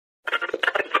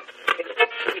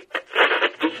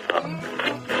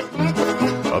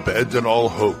Abandon all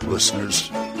hope,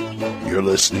 listeners. You're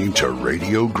listening to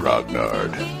Radio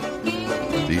Grognard,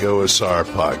 the OSR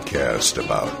podcast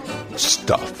about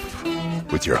stuff,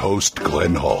 with your host,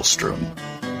 Glenn Hallstrom.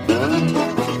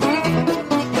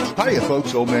 Hiya,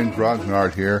 folks. Old Man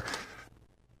Grognard here.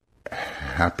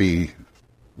 Happy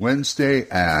Wednesday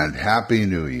and Happy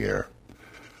New Year.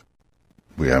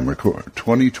 We have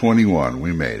 2021.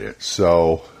 We made it.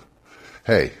 So,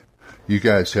 hey, you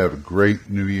guys have a great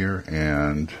New Year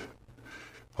and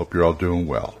hope you're all doing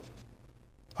well.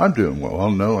 I'm doing well.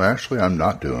 Well, no, actually, I'm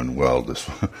not doing well.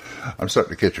 I'm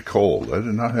starting to catch a cold. I did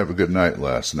not have a good night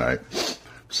last night.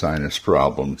 Sinus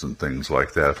problems and things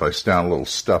like that. If I sound a little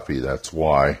stuffy, that's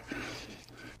why.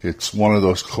 It's one of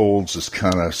those colds that's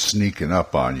kind of sneaking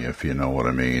up on you, if you know what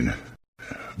I mean.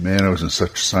 Man, I was in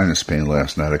such sinus pain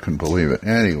last night, I couldn't believe it.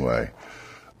 Anyway,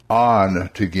 on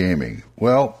to gaming.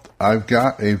 Well, I've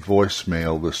got a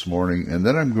voicemail this morning, and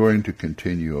then I'm going to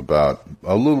continue about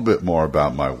a little bit more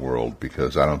about my world,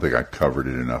 because I don't think I covered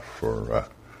it enough for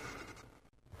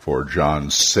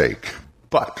John's sake.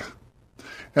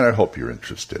 And I hope you're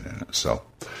interested in it. So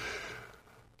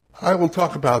I will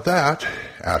talk about that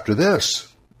after this.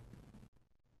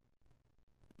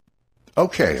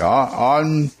 Okay,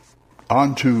 on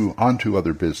to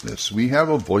other business. I have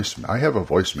a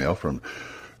voicemail from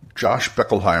Josh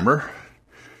Beckelheimer,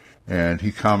 and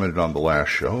he commented on the last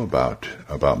show about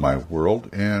my world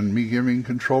and me giving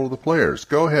control of the players.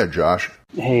 Go ahead, Josh.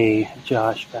 Hey,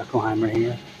 Josh Beckelheimer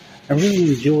here. I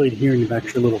really enjoyed hearing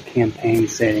about your little campaign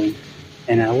setting,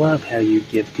 and I love how you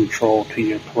give control to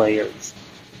your players.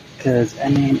 Because, I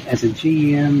mean, as a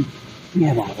GM, you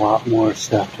have a lot more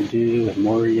stuff to do and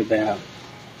worry about.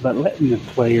 But letting the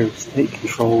players take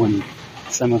control in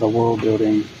some of the world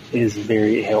building is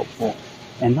very helpful.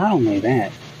 And not only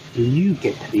that, you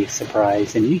get to be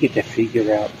surprised and you get to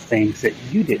figure out things that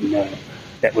you didn't know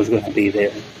that was going to be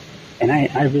there. And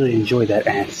I really enjoy that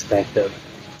aspect of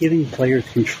giving players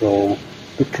control,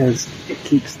 because it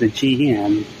keeps the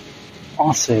GM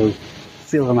also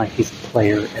feeling like he's a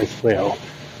player as well,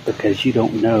 because you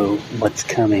don't know what's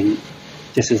coming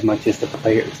just as much as the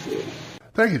players do.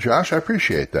 Thank you, Josh. I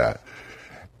appreciate that.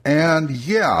 And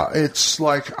yeah, it's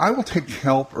like I will take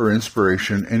help or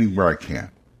inspiration anywhere I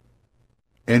can.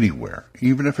 Anywhere.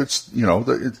 Even if it's,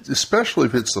 especially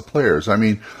if it's the players. I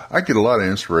mean, I get a lot of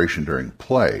inspiration during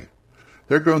play.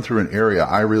 They're going through an area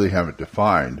I really haven't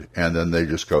defined, and then they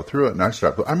just go through it, and I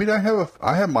start. I mean, I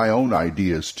have my own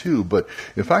ideas too, but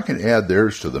if I can add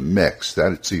theirs to the mix,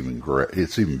 it's even great.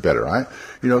 It's even better.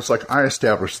 It's like I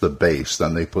establish the base,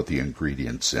 then they put the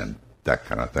ingredients in, that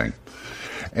kind of thing,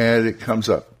 and it comes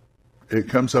up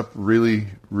really,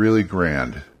 really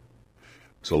grand.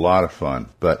 It's a lot of fun.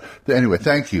 But anyway,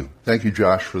 thank you,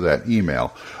 Josh, for that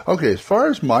email. Okay, as far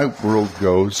as my world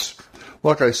goes,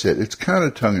 like I said, it's kind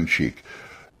of tongue in cheek.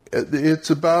 It's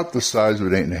about the size of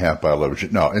an 8.5 by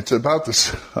 11. No, it's about the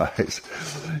size.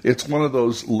 It's one of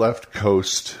those left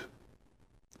coast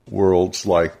worlds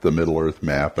like the Middle Earth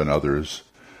map and others.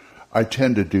 I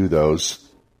tend to do those,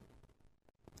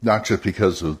 not just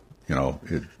because of,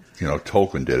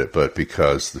 Tolkien did it, but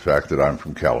because the fact that I'm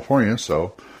from California,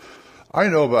 so I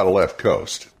know about a left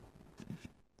coast.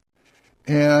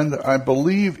 And I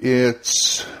believe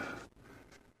it's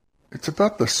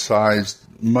about the size.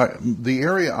 The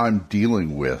area I'm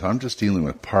dealing with, I'm just dealing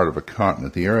with part of a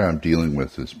continent. The area I'm dealing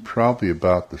with is probably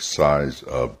about the size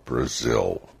of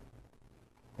Brazil,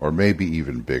 or maybe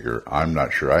even bigger. I'm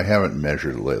not sure. I haven't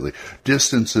measured it lately.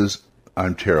 Distances,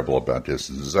 I'm terrible about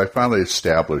distances. I finally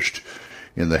established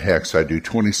in the hex, I do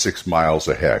 26 miles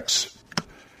a hex,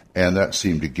 and that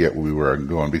seemed to get where I'm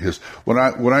going. Because when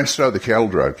I started the cattle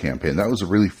drive campaign, that was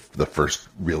really the first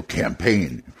real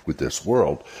campaign with this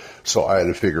world. So I had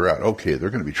to figure out, okay,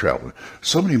 they're going to be traveling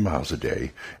so many miles a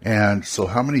day, and so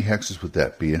how many hexes would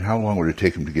that be, and how long would it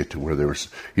take them to get to where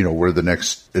where the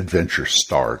next adventure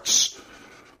starts?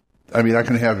 I mean, I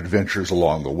can have adventures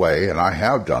along the way, and I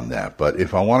have done that, but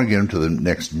if I want to get them to the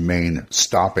next main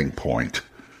stopping point,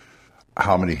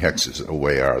 how many hexes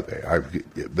away are they?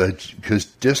 Because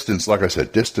distance, like I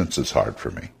said, distance is hard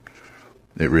for me.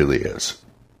 It really is.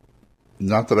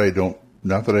 Not that I don't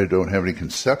have any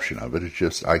conception of it. It's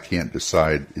just I can't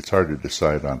decide. It's hard to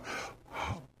decide on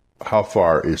how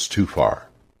far is too far,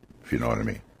 if you know what I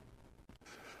mean.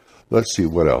 Let's see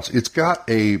what else. It's got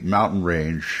a mountain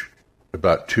range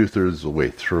about 2/3 of the way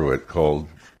through it called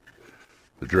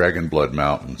the Dragon Blood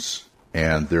Mountains,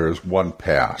 and there is one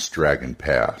pass, Dragon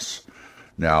Pass.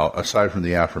 Now, aside from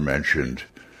the aforementioned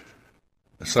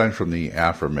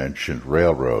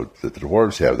railroad that the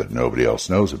dwarves have that nobody else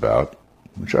knows about,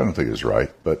 which I don't think is right,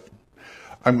 but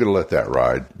I'm going to let that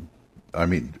ride. I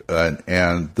mean,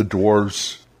 and the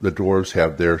dwarves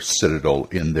have their citadel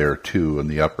in there too, in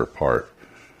the upper part.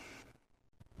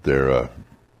 They're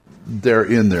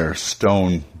in their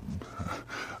stone.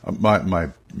 My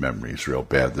memory's real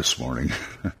bad this morning.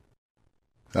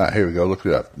 Here we go. Look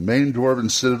it up. Main dwarven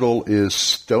citadel is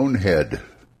Stonehead.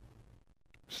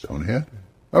 Stonehead?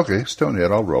 Okay,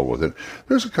 Stonehead. I'll roll with it.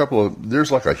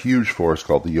 There's like a huge forest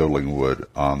called the Yodeling Wood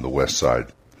on the west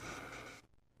side,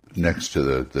 next to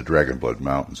the Dragonblood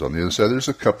Mountains. On the other side, there's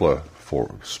a couple of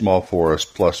small forests.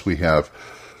 Plus, we have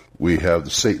the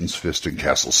Satan's Fist and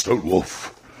Castle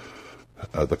Stonewolf,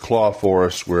 the Claw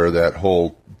Forest, where that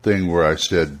whole thing where I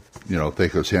said,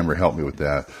 Thaco's Hammer, help me with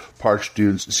that. Parched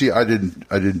Dunes. See, I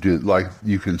didn't do it. Like,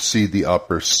 you can see the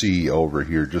upper sea over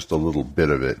here, just a little bit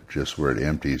of it, just where it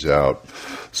empties out.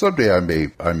 Someday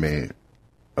I may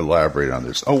elaborate on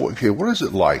this. Oh, okay. What is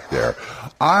it like there?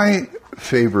 I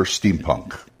favor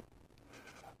steampunk.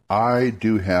 I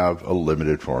do have a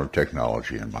limited form of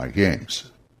technology in my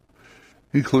games,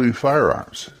 including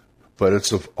firearms, but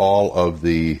it's of all of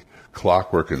the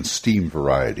clockwork and steam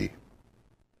variety.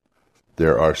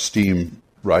 There are steam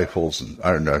rifles, and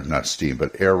not steam,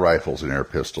 but air rifles and air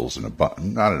pistols,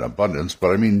 not in abundance,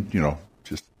 but I mean,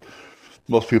 just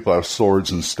most people have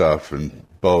swords and stuff and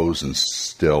bows and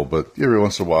still, but every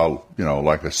once in a while,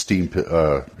 like a steam,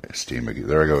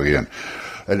 there I go again.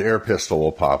 An air pistol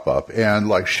will pop up, and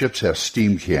like ships have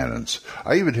steam cannons.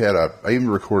 I even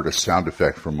recorded a sound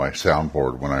effect from my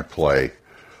soundboard when I play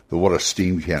what a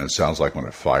steam cannon sounds like when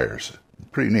it fires.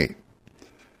 Pretty neat.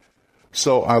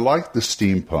 So I like the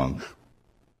steampunk.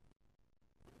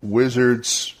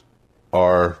 Wizards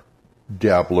are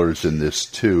dabblers in this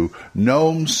too.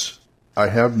 Gnomes, I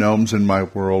have gnomes in my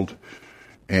world.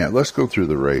 And let's go through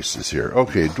the races here.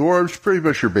 Okay, dwarves, pretty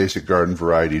much your basic garden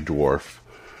variety dwarf.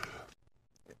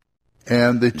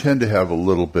 And they tend to have a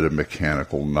little bit of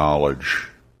mechanical knowledge.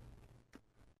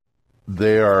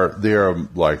 They are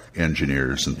like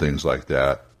engineers and things like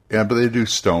that. But they do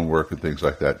stonework and things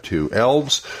like that too.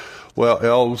 Elves, well,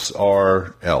 elves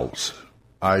are elves.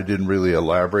 I didn't really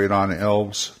elaborate on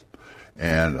elves,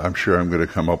 and I'm sure I'm going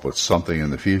to come up with something in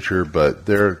the future, but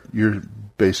they're your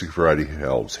basic variety of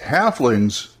elves.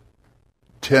 Halflings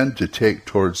tend to take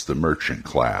towards the merchant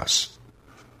class.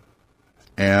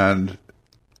 And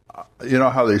you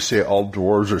know how they say all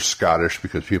dwarves are Scottish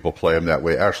because people play them that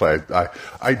way? Actually,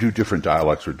 I do different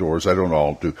dialects for dwarves. I don't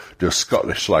all do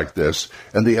Scottish like this.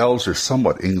 And the elves are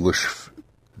somewhat English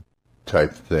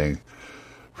type thing.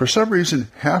 For some reason,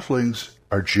 halflings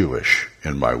are Jewish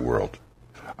in my world.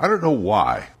 I don't know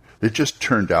why. It just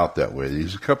turned out that way.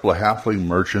 These a couple of halfling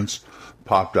merchants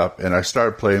popped up, and I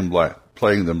started playing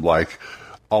them like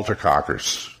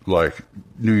Altercockers, like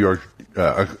New York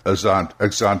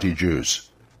Azanti Jews.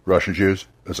 Russian Jews,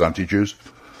 Azanti Jews.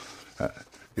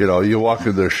 You walk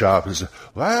into their shop and say,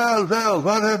 well,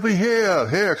 what have we here?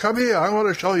 Here, come here, I want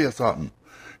to show you something.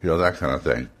 That kind of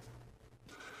thing.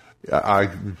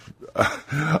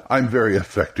 I'm very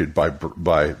affected by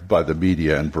the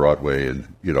media and Broadway and,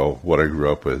 what I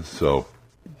grew up with. So,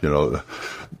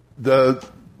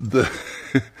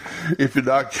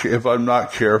 if I'm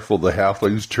not careful, the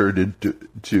halflings turned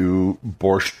into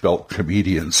Borscht Belt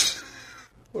comedians.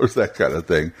 Or that kind of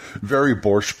thing. Very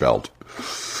Borscht Belt.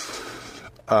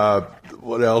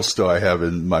 What else do I have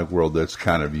in my world that's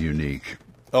kind of unique?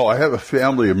 Oh, I have a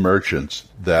family of merchants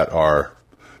that are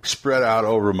spread out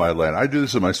over my land. I do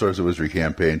this in my Swords of Wizardry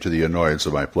campaign to the annoyance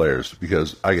of my players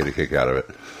because I get a kick out of it.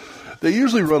 They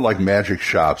usually run like magic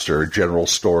shops or general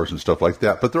stores and stuff like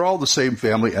that, but they're all the same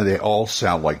family and they all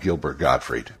sound like Gilbert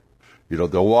Gottfried.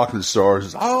 They'll walk in the stores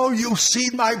and say, oh, you've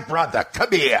seen my brother.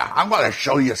 Come here. I'm going to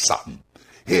show you something.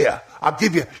 Here, I'll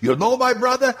give you, my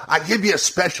brother? I'll give you a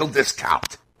special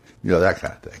discount. That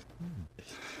kind of thing.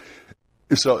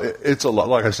 So it's a lot.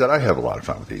 Like I said, I have a lot of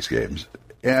fun with these games.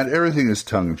 And everything is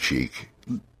tongue-in-cheek.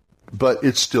 But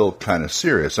it's still kind of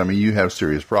serious. I mean, you have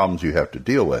serious problems you have to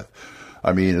deal with.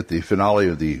 I mean, at the finale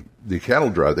of the cattle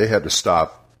drive, they had to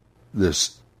stop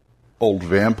this old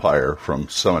vampire from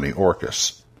summoning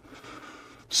Orcus.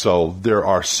 So there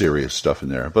are serious stuff in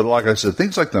there. But like I said,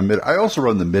 things like I also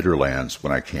run the Midderlands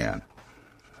when I can.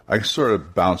 I sort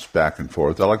of bounce back and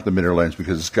forth. I like the Midderlands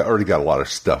because it's already got a lot of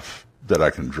stuff that I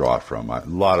can draw from. A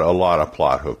lot of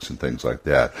plot hooks and things like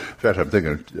that. In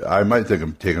fact, I might think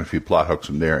of taking a few plot hooks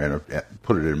from there and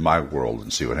put it in my world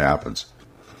and see what happens.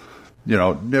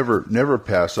 Never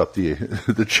pass up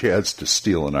the chance to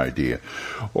steal an idea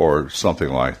or something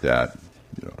like that.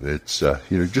 It's,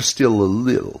 just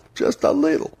steal just a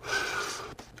little.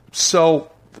 So,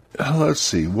 let's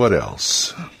see, what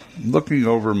else? Looking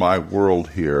over my world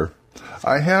here,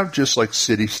 I have just like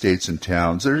city, states, and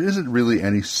towns. There isn't really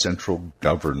any central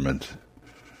government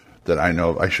that I know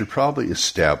of. I should probably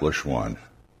establish one.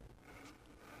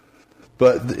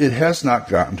 But it has not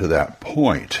gotten to that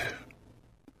point.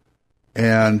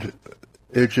 And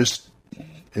I just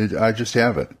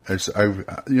haven't.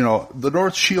 The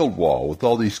North Shield Wall with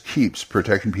all these keeps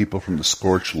protecting people from the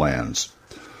scorched lands.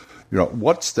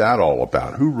 What's that all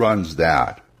about? Who runs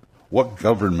that? What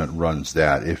government runs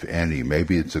that, if any?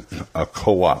 Maybe it's a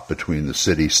co-op between the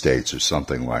city-states or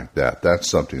something like that. That's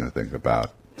something to think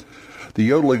about. The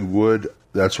Yodeling Wood,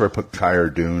 that's where I put Kyer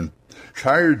Dune.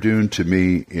 Kyer Dune to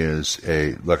me is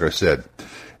like I said,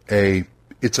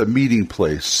 it's a meeting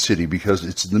place city because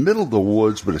it's in the middle of the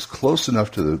woods, but it's close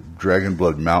enough to the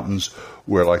Dragonblood Mountains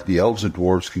where like the elves and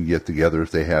dwarves can get together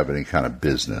if they have any kind of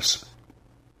business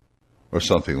or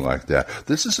something like that.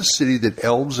 This is a city that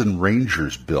elves and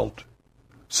rangers built.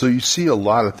 So you see a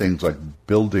lot of things like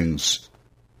buildings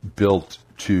built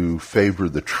to favor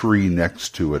the tree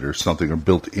next to it or something, or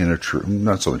built in a tree.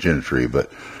 Not so much in a tree,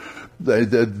 but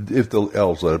if the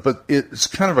elves let it. But it's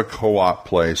kind of a co-op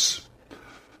place.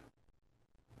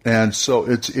 And so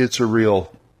it's a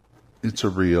real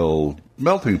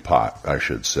melting pot, I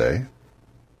should say.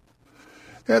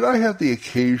 And I have the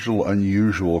occasional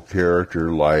unusual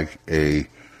character like an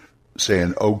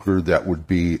ogre that would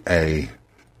be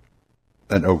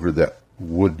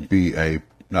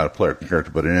not a player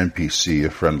character, but an NPC, a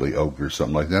friendly ogre,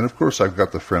 something like that. And of course, I've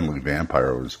got the friendly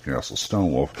vampire who was Castle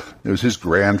Stonewolf. It was his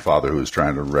grandfather who was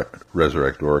trying to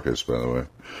resurrect Orcus, by the way.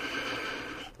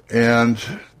 And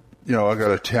I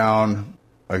got a town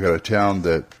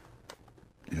that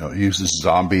uses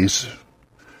zombies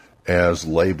as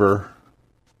labor.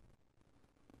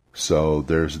 So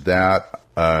there's that.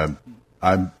 I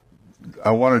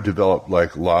want to develop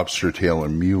like Lobster Tail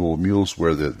and Mule. Mule's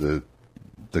where the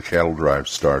cattle drive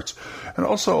starts. And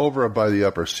also over by the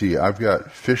Upper Sea, I've got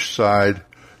Fishside,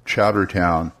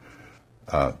 Chowdertown,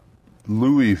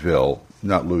 Louistown,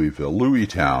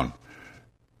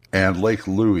 and Lake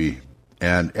Louis,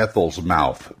 and Ethel's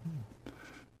Mouth.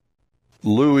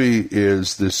 Louis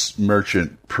is this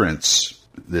merchant prince,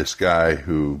 this guy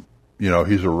who, he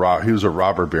was a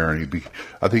robber baron.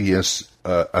 I think he has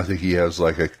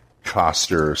like a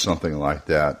coster or something like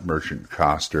that, merchant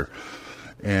coster.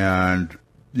 And,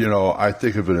 I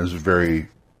think of it as a very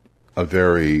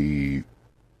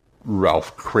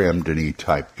Ralph Cramden-y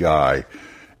type guy.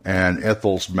 And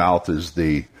Ethel's Mouth is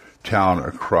the town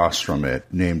across from it,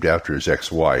 named after his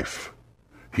ex-wife.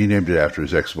 He named it after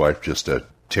his ex-wife just to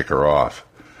tick her off.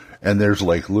 And there's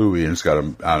Lake Louis, and it's got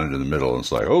him out into the middle. And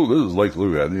it's like, oh, this is Lake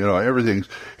Louis. And,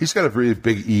 he's got a very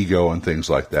big ego and things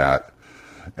like that.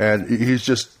 And he's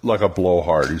just like a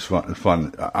blowhard. He's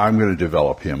fun. I'm going to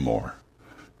develop him more,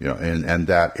 and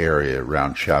that area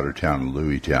around Chowdertown and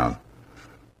Louistown.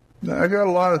 I got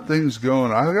a lot of things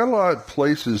going. I got a lot of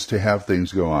places to have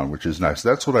things go on, which is nice.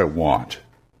 That's what I want.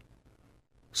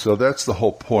 So that's the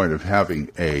whole point of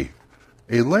having a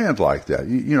land like that.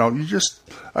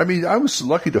 I was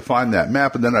lucky to find that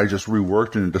map, and then I just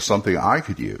reworked it into something I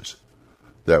could use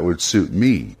that would suit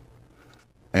me.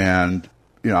 And,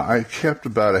 I kept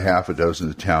about a half a dozen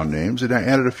of town names, and I've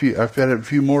added a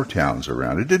few more towns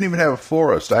around. It didn't even have a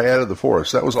forest. I added the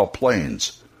forest. That was all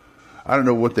plains. I don't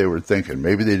know what they were thinking.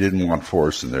 Maybe they didn't want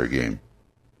forests in their game.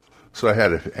 So I had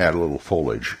to add a little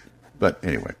foliage. But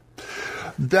anyway,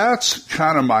 that's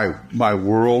kind of my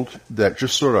world that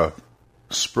just sort of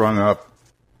sprung up,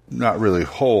 not really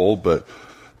whole, but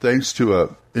thanks to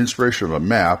a inspiration of a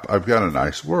map, I've got a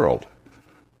nice world.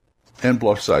 And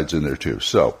Bluffside's in there too.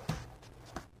 So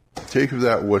take of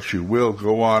that what you will.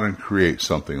 Go on and create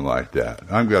something like that.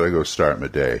 I've got to go start my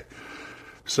day.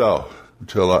 So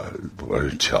until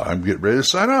I'm getting ready to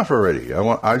sign off already,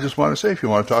 I just want to say, if you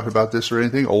want to talk about this or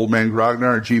anything,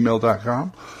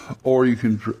 oldmangrognar@gmail.com, or you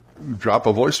can drop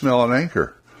a voicemail on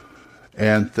Anchor.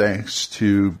 And thanks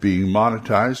to being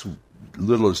monetized,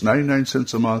 little as 99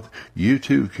 cents a month, you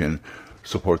too can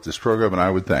support this program, and I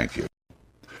would thank you.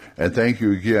 And thank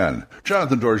you again,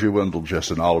 Jonathan Dorje, Wendell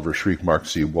Jessen, Oliver Shriek, Mark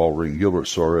C. Walring, Gilbert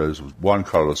Soares, Juan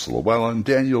Carlos Llewellyn,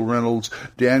 Daniel Reynolds,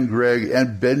 Dan Gregg,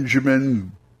 and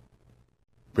Benjamin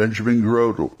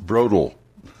Brodel.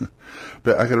 I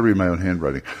got to read my own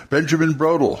handwriting. Benjamin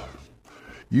Brodel.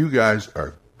 You guys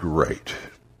are great.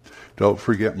 Don't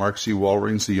forget Mark C.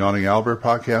 Walring's The Yawning Albert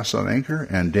podcast on Anchor,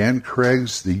 and Dan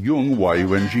Craig's The Jung,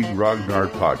 Y-U-N-G,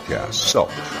 Grognard podcast. So,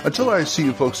 until I see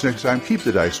you folks next time, keep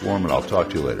the dice warm, and I'll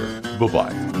talk to you later.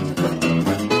 Bye-bye.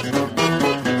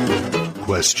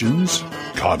 Questions?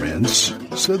 Comments?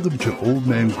 Send them to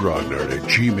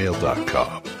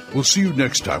oldmangrognard@gmail.com. We'll see you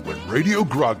next time when Radio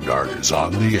Grognard is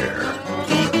on the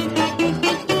air.